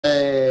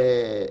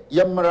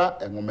Yamra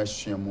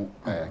engomeshiamu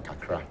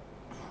kakra.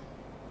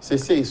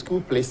 Say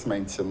school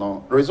placement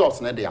no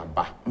results na dey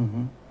aba.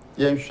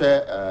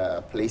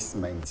 Yenhwe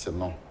placement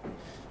no.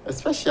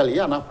 Especially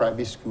yana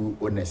private school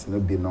owners no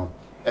be no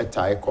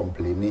etai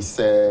complain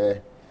say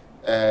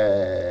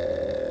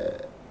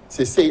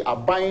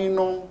aban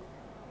no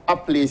a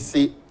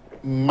place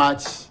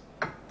much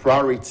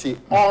priority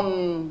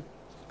on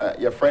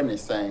your friend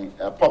is saying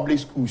public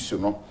schools you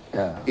know.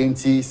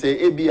 Inti say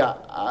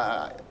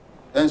ebia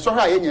and so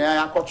how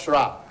yenya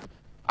akotra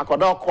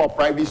akoda call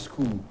private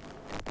school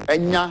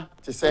enya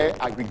to say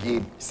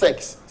aggregate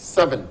 6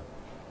 7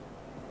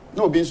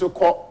 no being so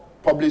called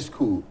public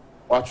school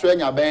or train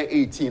about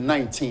 18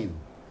 19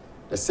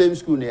 the same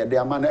school near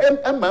their man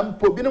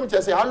probinum to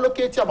say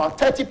allocate about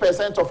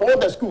 30% of all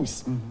the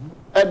schools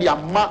at the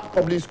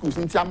public schools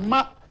into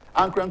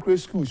ankran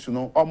schools you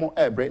know almost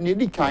every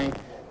nearly kind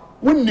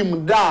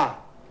wouldn't da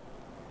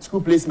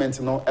school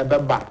placement no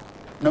ebeba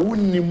na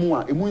wunni mu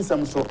a emu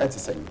nsam so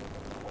etisen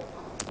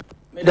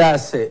me da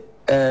se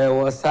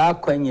was a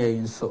kwanye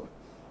inso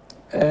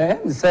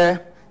say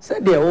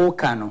de o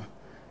ka no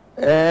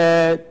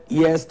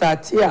ye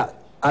start here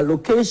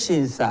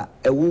allocations a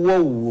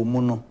ewuwo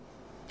mu no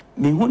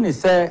me hu ni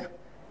say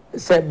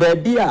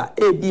baby a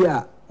ebi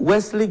a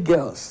Wesley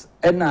girls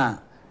na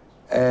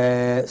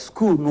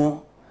school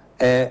no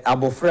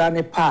abofra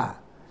ne pa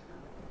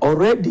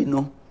already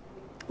no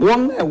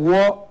won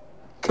ewo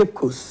Cape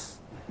Coast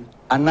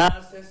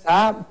anase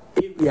sa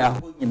area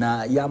ho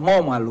nyina ya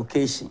mom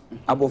allocation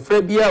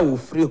abofra bia wo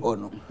free ho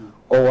no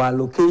or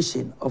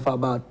allocation of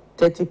about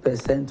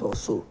 30% or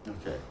so.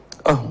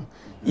 Okay.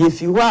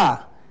 If you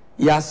are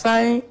you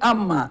assign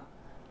ama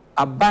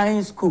a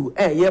buying school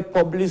ye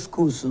public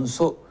schools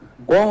so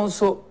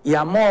also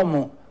ya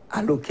mom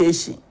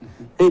allocation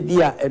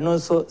ebia and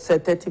also say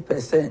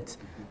 30%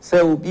 say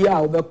obi a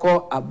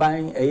obekọ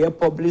aban ye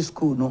public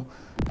school no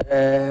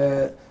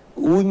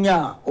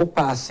unya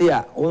opase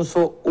a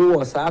onso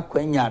wo sa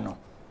kwanya no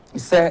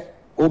se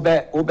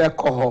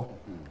obekọ ho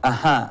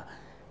aha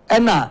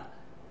ena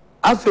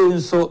afe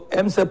nso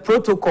emse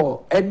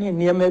protocol eni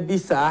niema bi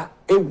sa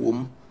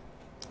ewom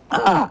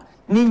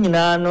ni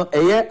nyina no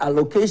eye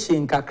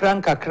allocation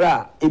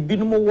kakra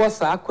ebinum wo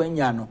sa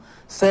kwanya no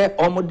se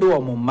omode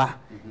omma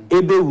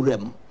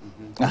ebewuram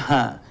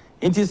aha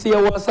inti se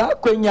wo sa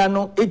kwanya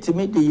no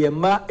etimi de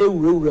yema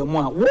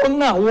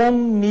ewurawuram a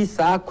won ni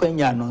sa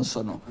kwanya no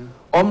nso no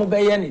omo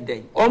beye ne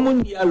den omo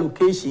ni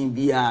allocation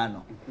bia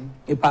no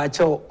ipa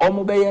che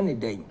omo beye ne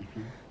den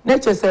na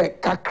che se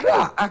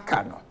kakra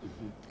aka no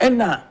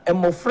ena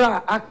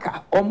emofra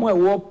aka omo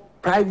ewo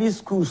private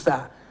schools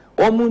a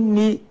omo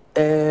ni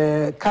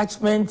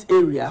catchment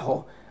area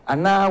ho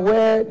ana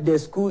where the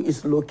school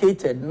is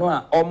located no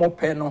a omo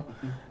pe no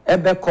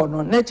ebe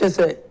kono na che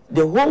se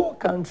the whole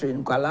country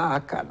nkwala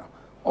aka no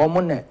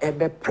omo na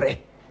ebe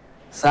pre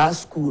sa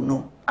school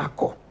no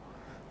akọ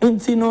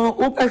nti no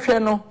opehwe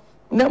no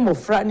na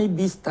mofra ni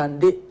bi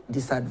stande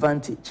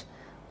disadvantage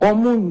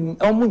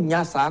omo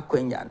nya sa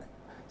akwanya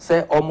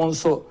se omo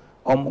nso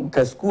omo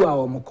ka school a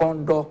omo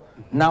kondo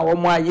na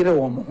omo ayire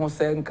omo ho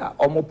se nka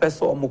omo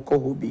pese omo ko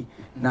hobi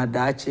na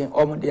daachi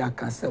omo de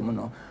akasem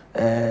no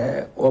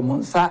omo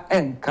nsa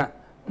enka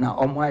na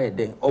omo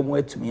ayeden omo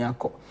atumi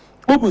akọ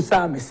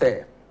obusa me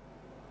se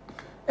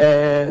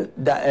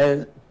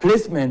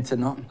placement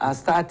no I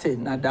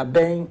started na da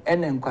ben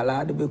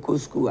enenkwala de be ko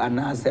school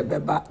ana se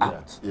beba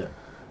out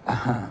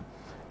aha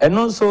and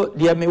also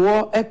the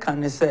mewo e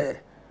kan say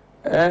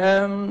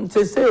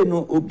say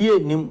no obi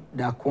enim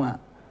da ko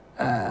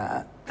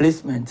a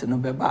placement no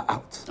beba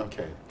out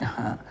okay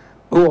aha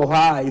wo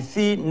ha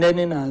ifi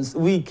nenenance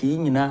week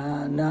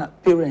nyina na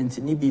parent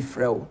ni bi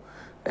frɛw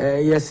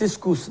yes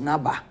schools na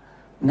ba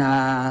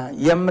na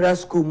yemra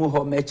school mu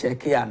ho me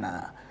check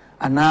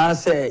ana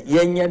say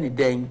yenye ne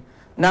den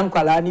na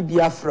nkwala ni bi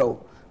afrɛw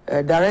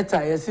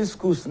director yes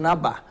schools na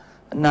ba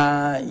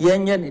na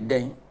yenye ne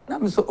den na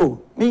me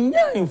so me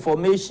nya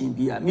information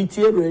bia me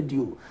tie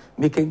radio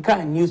me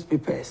kenkan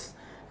newspapers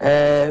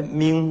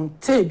me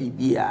te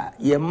bia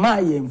ye ma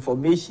ye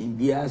information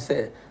bia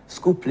say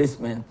school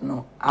placement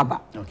no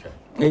aba okay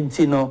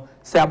enti no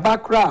se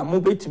abakra mo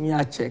betumi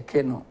a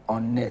check no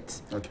on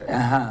net okay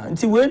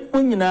enti we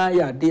nyina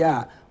ya de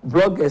a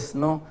bloggers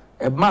no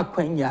e ma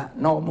kwanya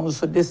na omo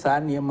so de sa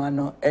niema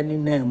no eni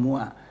na mu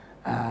a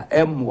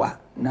emwa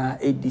na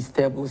a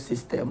disturb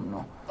system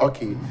no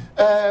okay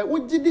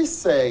what did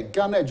this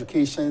Ghana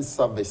Education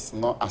Service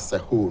no as a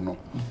whole no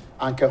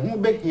anka hu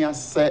behia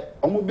se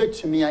omo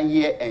betumi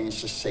aye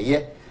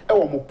enhyehyeye e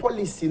wo mo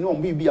policy no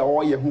omo bi a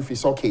wo ye hu fi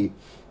so okay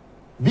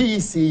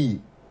BEC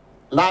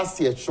last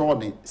year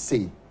showing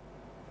say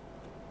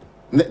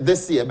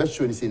this year be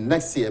showing say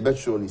next year be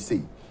showing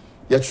say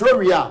your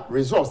true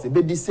results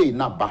be di say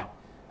na ba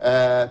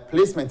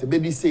placement be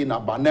di say na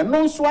ba na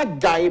no so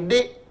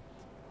guide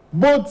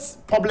both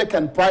public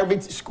and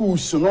private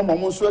schools so no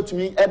mo so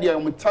atumi e dey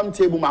on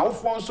timetable ma wo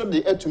fon so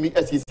dey atumi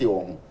assist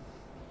won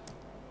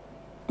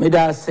me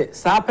da say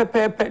sa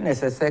pepepe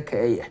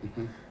necessary ye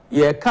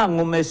ye kan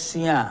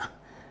ngomasua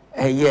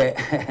ye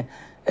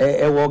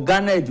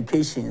Ghana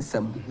education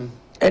some.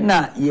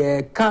 Ena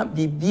ye can't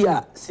be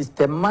a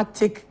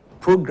systematic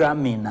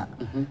programming na.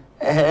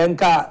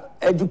 Enka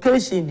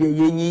education de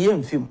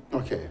ye film.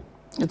 Okay.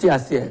 It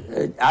is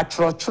a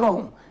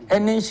trotron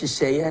and she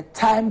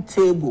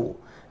timetable.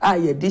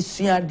 Ye this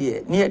year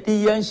dear near the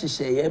young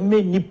she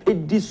many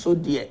paid this so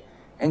dear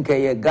and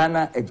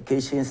Ghana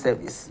education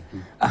service.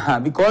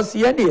 Because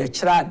ye de a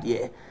child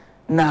ye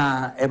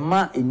na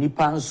ema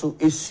inipanso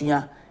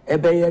esuya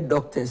ebeye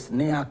doctors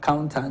ne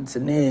accountants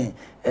ne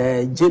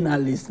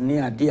journalists ne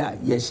adia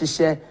ye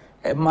hihye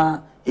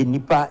ema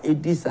enipa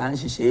edis an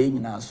hihye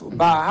nyina so.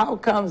 But how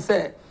come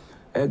say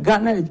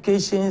Ghana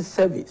education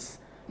service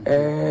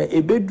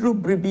ebedru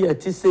bribi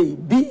ati say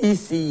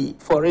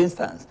BEC for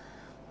instance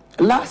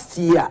last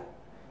year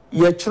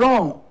ye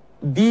tron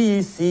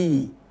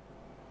BEC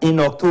in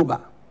October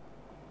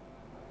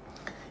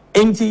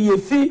enti ye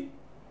fi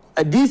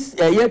this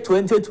year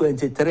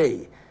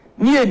 2023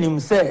 near him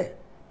say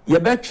ye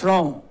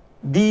betron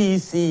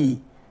BEC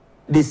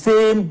the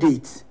same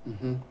date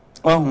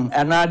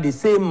and now the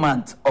same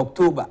month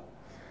October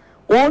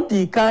won't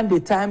the kind the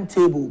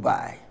timetable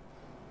by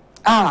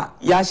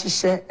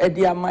yashishe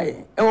edi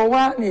amaye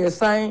wa na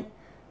sign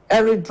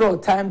every draw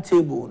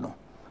timetable no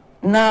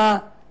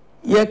na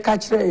ye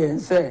kachire yen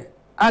say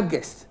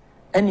August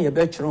any ye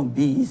betron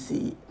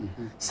BEC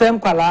same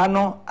kwala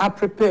no a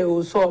prepare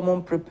o so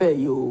mo prepare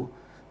you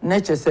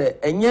nature say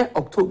enye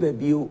October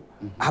bio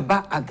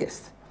aba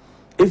August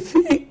if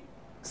you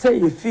say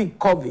if you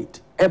COVID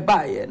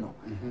eba ye no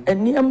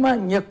eniema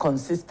nye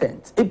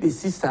consistent e be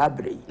si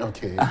sabre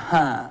okay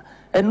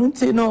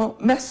enunti no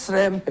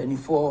mesrem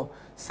penifo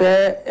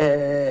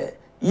say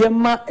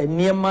yema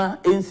eniema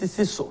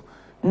ensisi so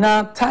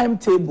na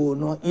timetable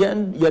no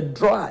ye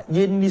draw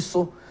ye ni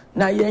so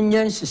na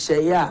yenye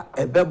nhihye ya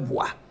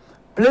ebeboa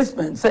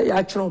placement say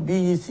ya chron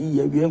BEC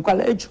ye wie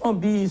nkwala chron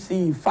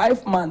BEC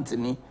 5 months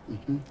ni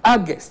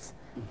August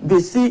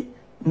besi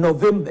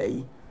November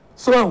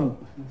so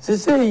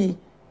say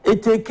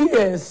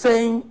eteke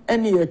saying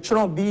any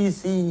chron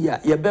BEC ya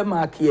ye be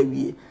mark ye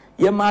wie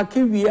ye mark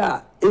wie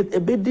a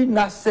ebedi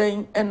na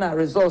saying na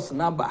resource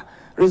number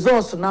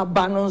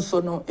no so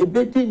no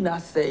ebedi na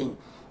saying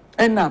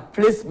na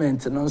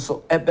placement no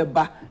so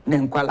ebeba ne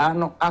nkwala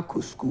no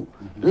akọ school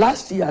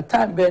last year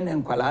time be ne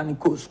nkwala no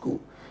ko school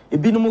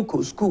ebinum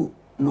ko school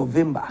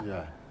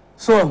November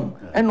so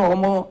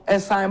omo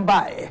assign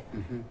by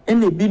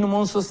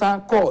ebinum so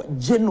san ko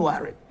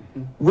January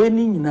when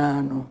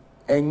nyina no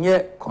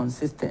enye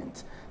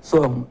consistent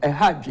so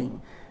hadwin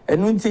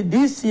enunti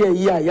this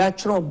year ya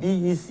chron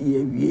BEC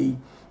awie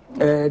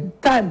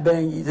time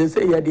ben you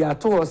say ya dey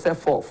ato say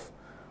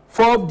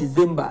 4th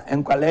December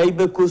enkwala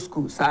ibeko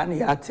school sa na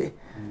yate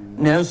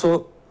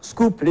nenso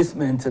school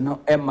placement no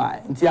ema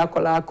nti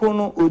akola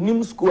akono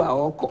onim school a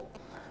oko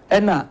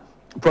ena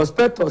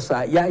prospectus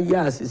a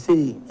ya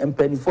say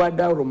empanifo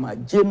adaroma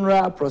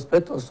general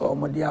prospectus o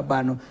mode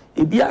aba no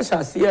ebi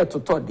ahase e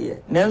toto de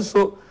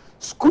nenso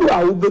school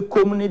a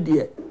ubekom ni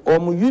de o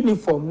mu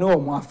uniform no o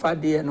mu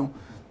afade no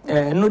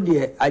no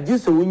de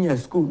agise wonya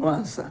school no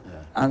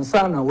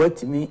ansa na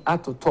watimi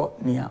atoto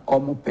nia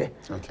omope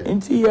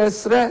nti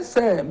yesre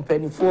se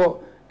mpanifo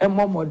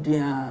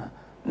emomodea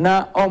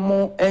na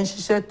omo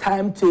enhihye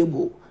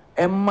timetable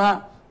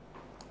emma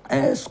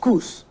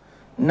schools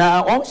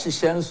na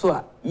onhihye nso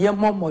a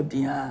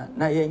yemomodea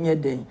na yenye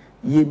den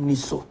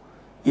yeniso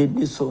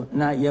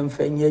na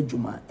yemfanye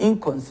adwuma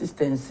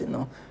inconsistency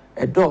no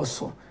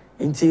edoso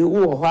nti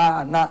wo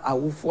ho na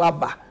awufo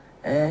aba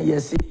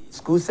yes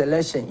school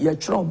selection ye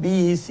tron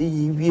BEC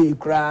wie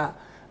kra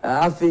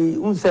afi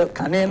unse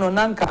kaneno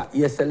nanka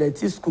ye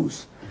select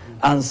schools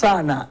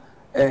ansana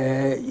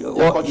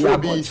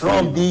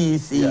tron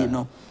BEC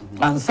no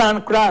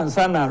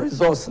ansana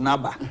resource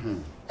naba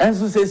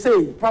enso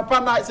say papa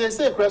na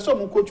say kra so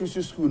mo ko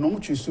choose school no mo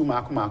choose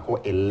mako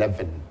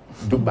 11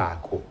 do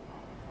baako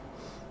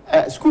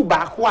school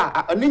baako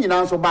a ni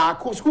nyina nso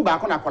baako school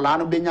baako na kwala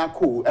no benya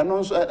ko eno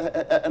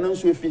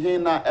nso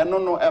efihe na eno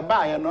no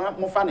eba ye no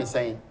mo fa ne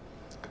sen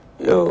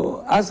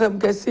yo asem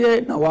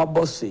kese na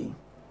wabosi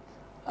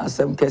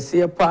asem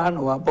kese pa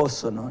na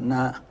waboso no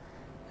na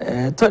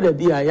to da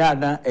bia ya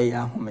na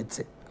eya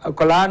homete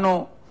akwala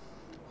no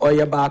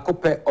oye baako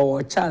pe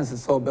o chance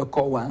so be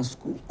call one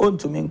school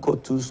ontumi nko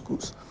two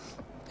schools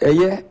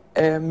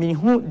mi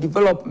hu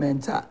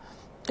development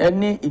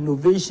any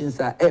innovations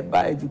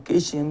by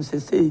education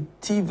say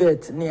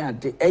TVET ni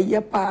ade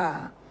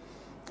pa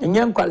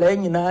enye nkwala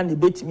nyina na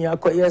betimi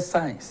akoye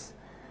science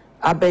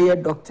abeye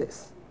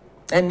doctors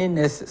any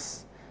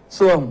nurses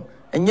so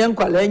enye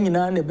nkwala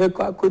nyina na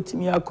beko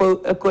akotimi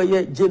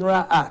akoye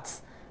general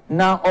arts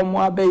na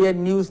omo abeye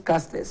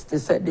newscasters they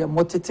said they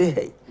motete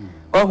hey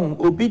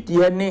obi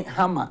die ni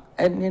hammer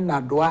any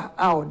nadoa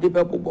a ode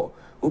bebobo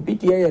obi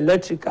die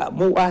electrical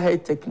mo wa hey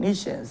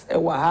technicians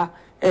wa ha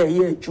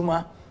ye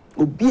adwuma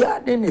obi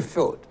ade ne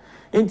field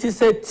nti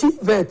say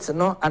TVET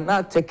no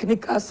ana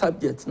technical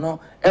subject no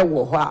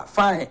wo ho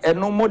fine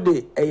eno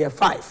mode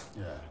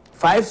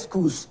 5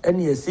 schools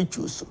any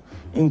situ so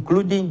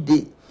including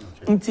day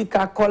nti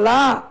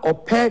kakola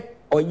ope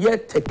oye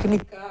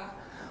technical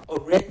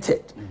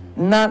oriented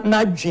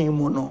na dream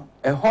no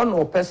ho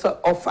no pesa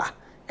offer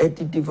e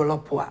di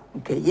developer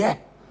nke ye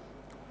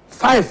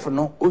 5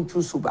 no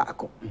oju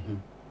subako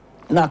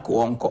na ko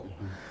onko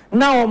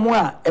na omo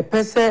a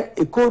epese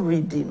eco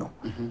reading no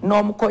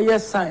na omo koye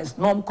science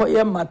na omo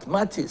koye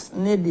mathematics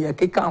ne de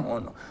keka ho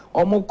no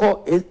omo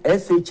ko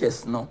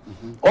SHS no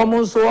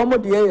omo so omo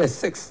de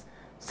 6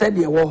 said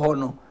ye wo ho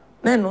no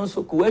na no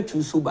so ko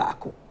atu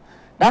subako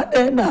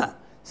that na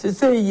se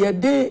say ye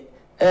de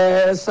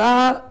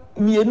sa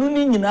mienu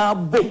ni nyina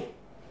bo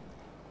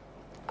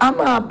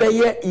ama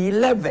beye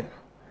 11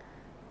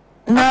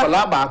 na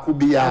akola ba ku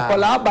bia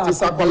ti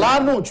sakola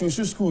no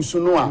choose school so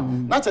no a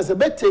na chese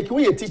be take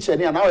we a teacher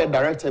ni na we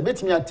director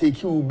bet me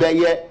take you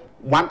beye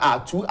 1 or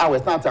 2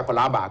 hours na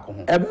akola ba ku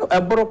ho e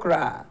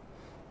brokra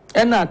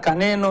ena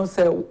kane no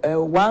say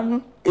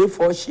 1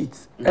 A4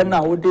 sheet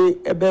ena wo de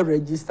e be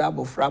register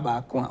abofra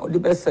ba ku a wo de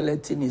be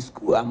select in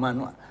school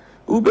amano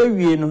ube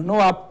wie no no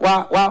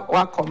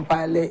wa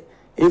compile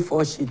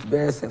A4 sheet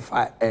be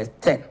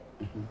 10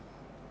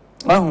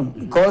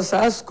 because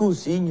our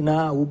schools in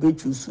na wo be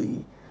choose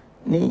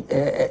ni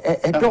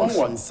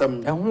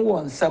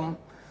wonsam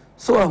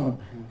so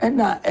and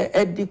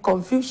the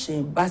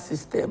confusion bus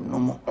system no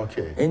more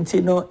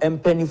enti no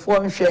empanifo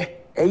nhwe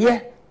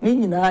eye ni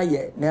nyina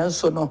ye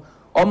nanso no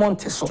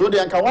omonte so de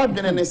anka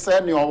wadwene ne say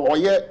ne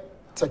oye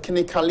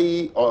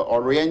technically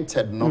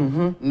oriented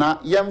no na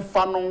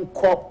yemfa no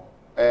nko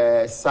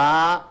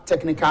sa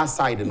technical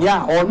side no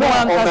yeah or no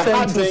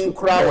harding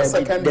crowd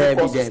secondary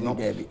courses no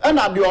and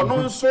na de ono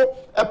nso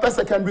e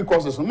secondary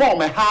courses no more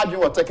me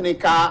harding or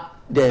technical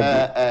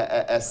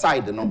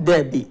side no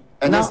Debbie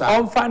now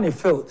on funny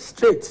field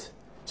straight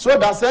so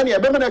that's any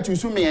be na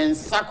choose me en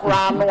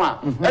sakura no a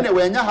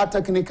anyway nya ha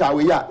technical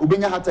we ya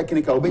obenya ha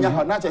technical obenya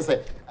ha na say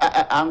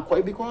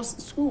anko because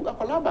school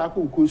akola ba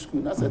ko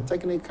school na say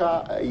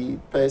technical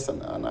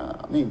person and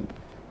I mean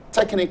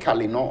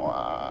technically no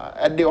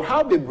they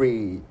how be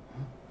brave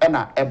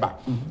na eba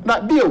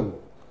na bio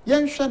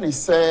yen hwe ne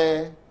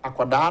say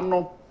akoda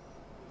no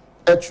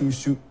a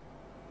choose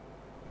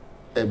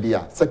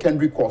bia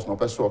secondary course no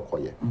person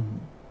okoye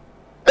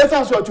if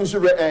I so choose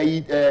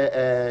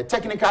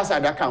technical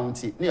side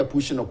accounting near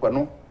pushing no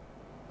kwano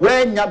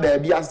when nya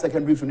baby as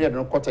secondary so near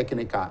no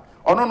technical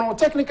no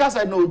technical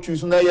side no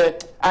choose na ye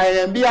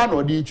IMBA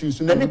no dey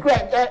choose na ni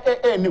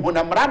kra ni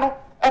honamra no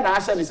e na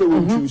ahye ne say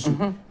we choose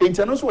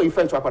inteno so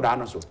effect to akoda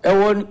no so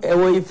e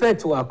wo effect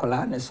to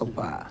akola ne so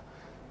pa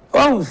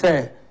on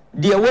say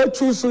the we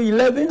choose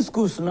 11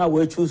 schools na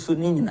we choose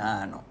ni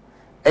nyina no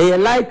e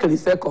likely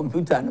say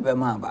computer no be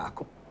ma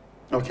baako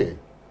okay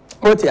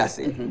what you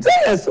say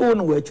yes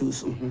one we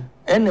choose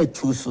and a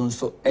choose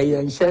so e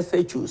nhye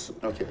say choose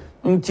okay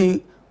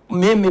nti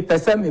me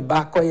person me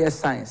ba koye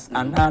science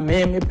and na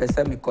me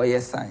person me koye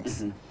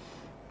science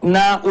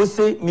na we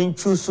say me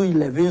choose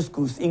 11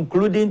 schools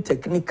including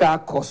technical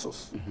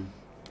courses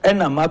and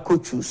na mako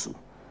choose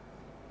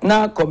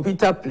na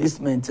computer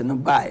placement no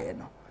buy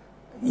no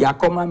ya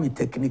koma me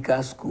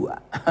technical school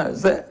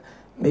say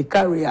me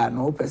career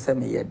no person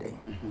me yeden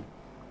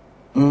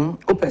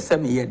o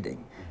person me yeden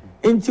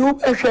enti wo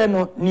behwe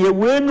no ne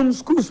ewenum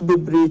schools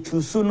bebre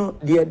chusu no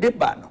de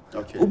deba no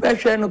wo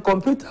behwe no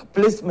computer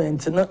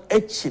placement no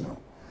echi no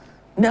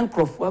na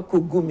nkrofo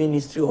akogu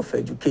ministry of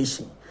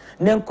education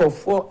na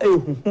nkrofo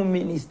ehuhu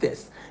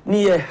ministers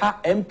ne ye ha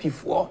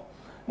MP4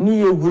 ne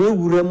ye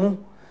wurewure mu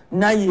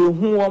na ye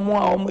hu omo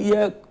a omo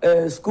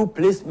ye school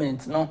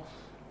placement no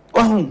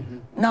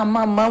na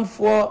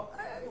mamamfo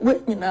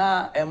we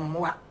nyina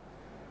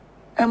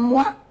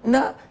emwa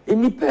na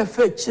any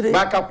perfect chire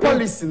like a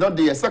policy not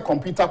the say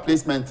computer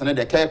placement na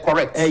dey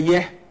correct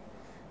yeah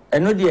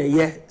eno dey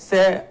yeah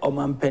say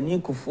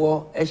omampani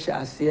kufo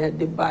ehya ase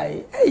de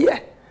buy yeah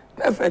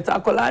perfect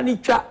akola ni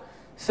twa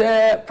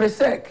say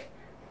presec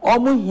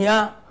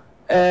omuhia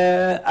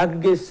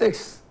aggregate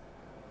 6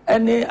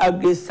 any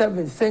aggregate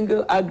 7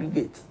 single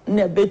aggregate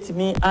na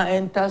betimi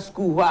enter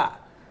school wa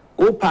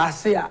o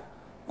pass ya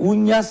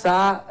unya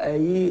sa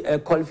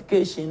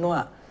qualification no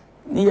a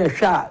near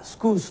sha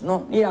schools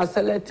no near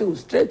select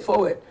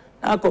straightforward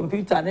na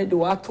computer ne de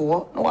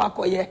wato no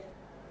akoye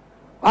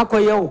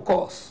o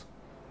course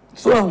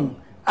so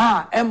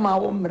emma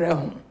wo mre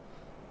ho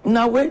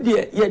na we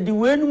de ye de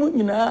wenum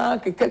nyina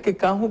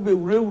keka ho be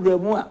wurewura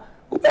mu a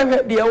wo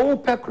behwe de wo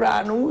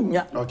pekra no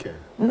unya okay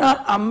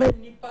na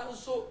amani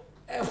panso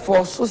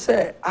for so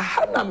say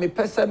aha na me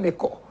pese me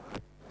ko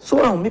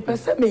so me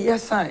pese me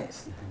yes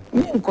science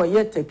me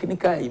nkoye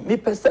technical me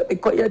pese me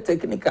koye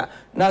technical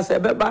na se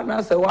beba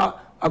na se wa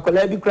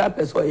akola bi kra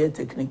pese o ye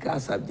technical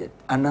subject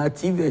ana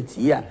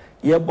activity ya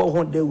ye bo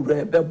ho de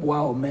wura be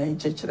boa o men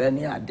chekere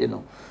ne ade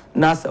no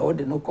na se o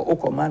de no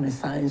ko man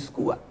science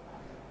school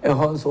e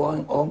ho so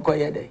on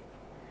koye de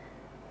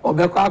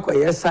obekọ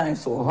akoye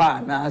science o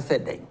ha na se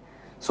de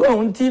so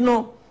unti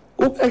no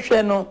o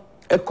ehwe no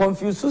a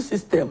confused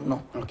system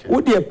no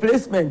wo de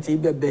placement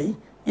bebe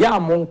ya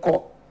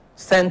monko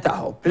center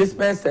ho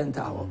placement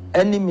center ho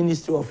any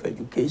ministry of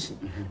education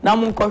na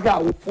monko hwa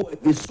wo fo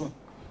ebesu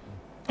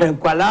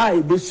nkwala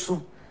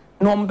ebesu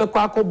no mbekọ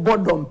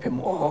akọbọdọ mpem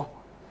ho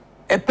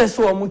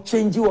epeso omu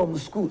change omu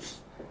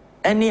schools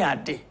any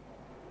ade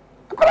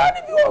akwala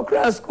ni bi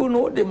okra school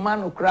no de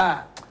man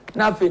kra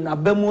na fe na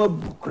bamu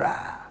abu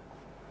kra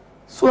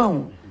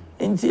so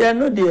nti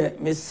eno de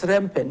mesrɛ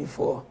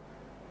mpanifo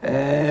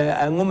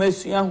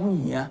angomesua ho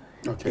hia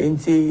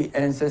nti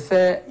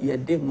ensese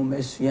yede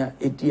ngomesua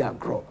edi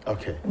agro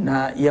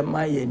na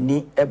yema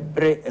yeni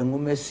ebre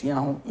ngomesua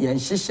ho yen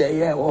hyehyɛ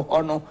ye wo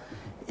ho no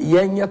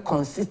yenye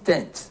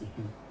consistent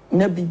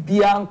na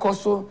bibia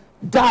nkoso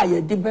da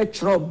yede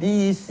betro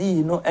BEC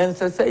no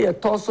ensese ye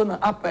toso na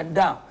up and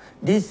down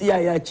this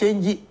year ya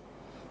change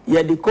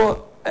yede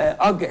ko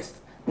August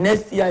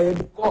next year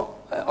yede ko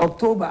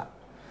October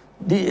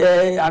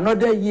the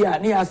another year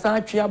ni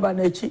asan twiaba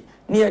na chi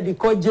ni yede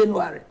ko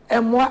January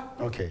emwa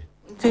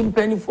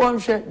timpanifoɔ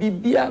nhwɛ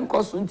bibia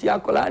nkoso nti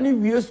akola ni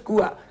wie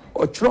school a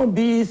ɔtwerɛ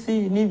BEC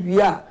ni wie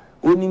a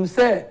onim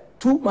sɛ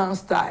 2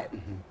 months time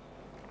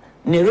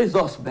ne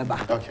results beba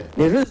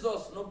ne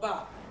results no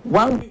ba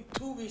 1 week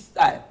 2 weeks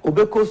time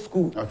obeko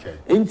school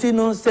nti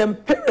no some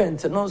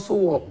parent no so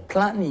wo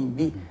planning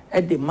bi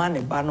e de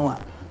man ba no a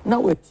na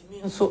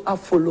watimi nso a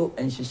follow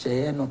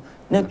nhyehyɛe no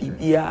na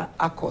bibia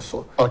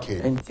akoso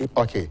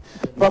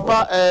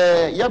papa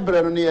ya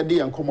bre no ne ye de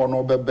yankomo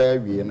no beba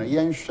wie no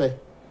ye nhwɛ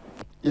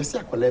yesi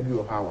akola bi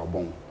wo ha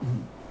wabon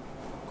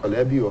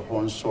akola bi wo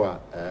ho nso a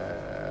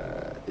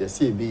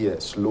yesi bi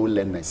slow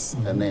learners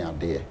na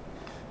ade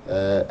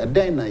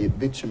den na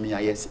yebetumi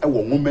ayes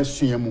wo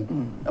nwomesua mu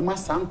ma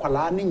san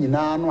kwala ne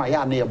nyina no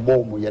aya na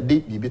yebɔ mu yede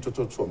bibi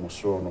tototo mu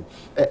so no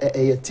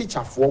ye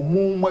teacher fo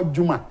mu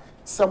madwuma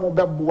se mo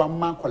beboa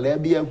ma kwala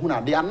bi ahunu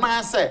ade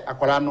ana se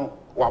akwala no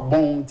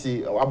wabon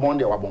ti wabon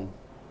de wabon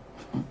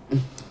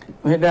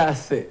me da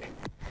se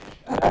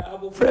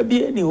abofra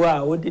bi eni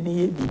wa wodi ne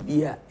ye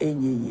bibia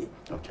enye ye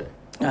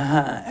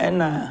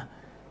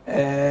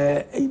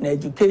in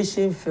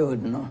education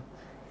field no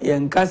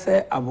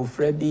yenkase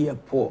abofra bi ye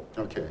poor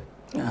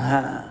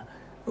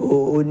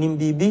onim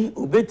bibi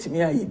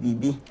obetimi aye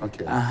bibi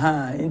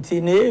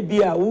nti na e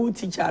bi a wo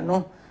teacher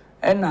no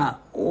na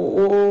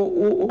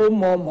o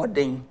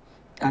moden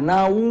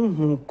ana wo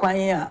hu kwan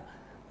a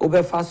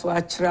obefa so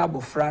a kire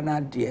abofra na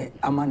de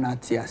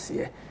amanate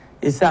ase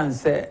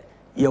esanse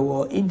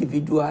yewo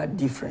individual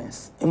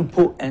difference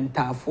impo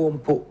entafo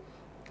mpo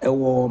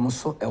ewo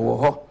mso ewo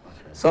ho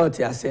so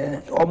ti ase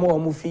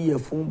omo fi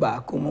yefun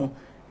ba kumu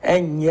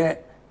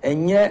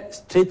enye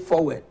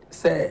straightforward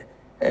say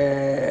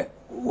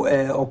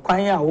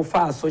okwan a wo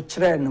fa so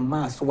kire no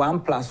mass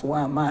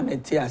 1+1 ma na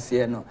ti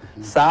ase no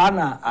saa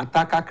na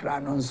ataka kra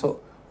no nso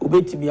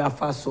obetimi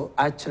afa so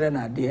a kire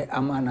na de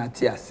ama na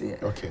ti ase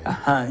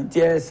nti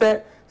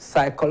ese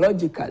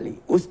psychologically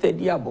o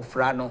study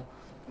abofra no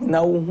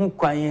na wo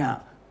kwan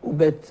a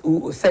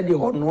said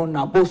ono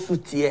na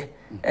bosutie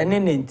ene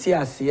ne nti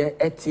ase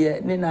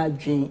etie ne na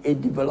adwen e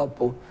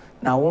develop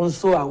na wo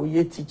nso a wo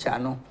ye teacher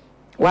no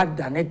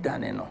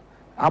wadane no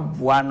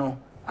aboa no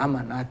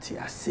ama na ate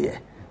ase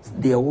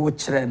de wo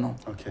kire no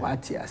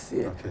wate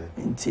ase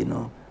nti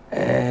no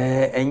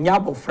enya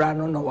abofra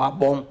no na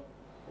wabon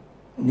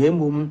na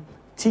emum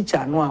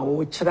teacher no a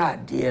wo kire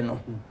ade no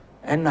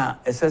ena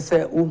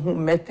esese uhu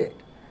method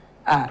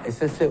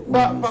esese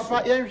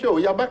papa yenhwe o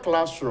ya ba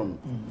classroom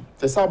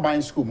te sa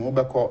ban school mo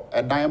beko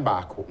edan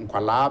baako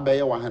nkwala be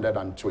ye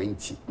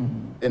 120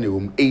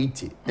 enewom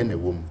 80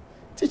 enewom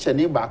teacher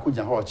ni baako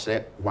gya ho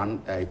kire one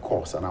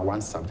course and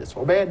one subject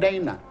obe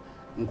dan na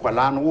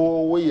nkwala no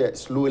wo ye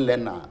slow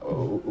learner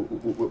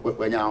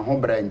wanya ho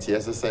bra nti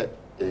esese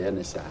ye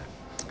ne sha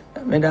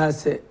me da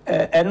se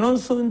eno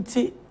nso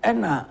nti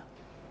ena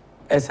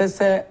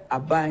esese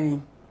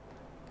aban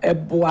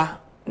eboa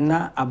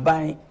na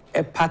aban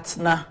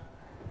partner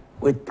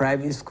with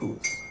private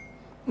schools.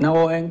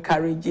 Now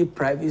encourage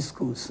private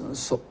schools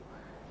so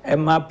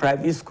Emma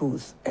private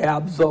schools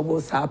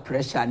absorb sa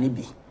pressure ni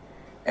bi.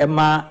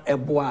 Emma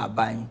ebo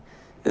aban.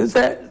 You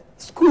say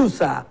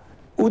schools are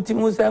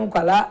ultimus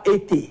enkwala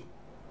 80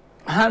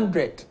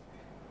 100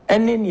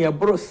 eni ne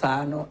ebro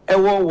sa no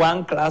ewo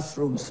one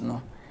classrooms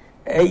no.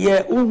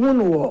 Eye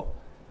uhunu wo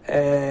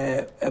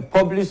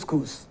public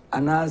schools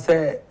and I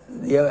say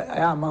I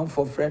am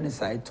for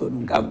friends I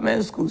told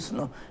government schools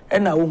no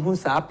and now who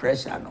sa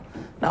pressure no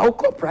now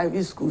ko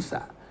private schools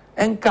are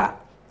enka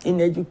in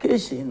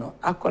education no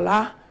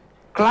akola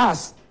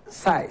class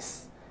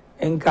size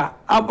enka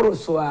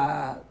abroso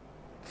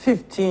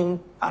 15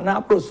 and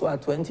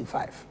abroso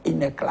 25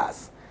 in a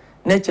class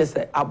nature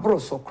say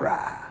abroso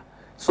kra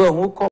so who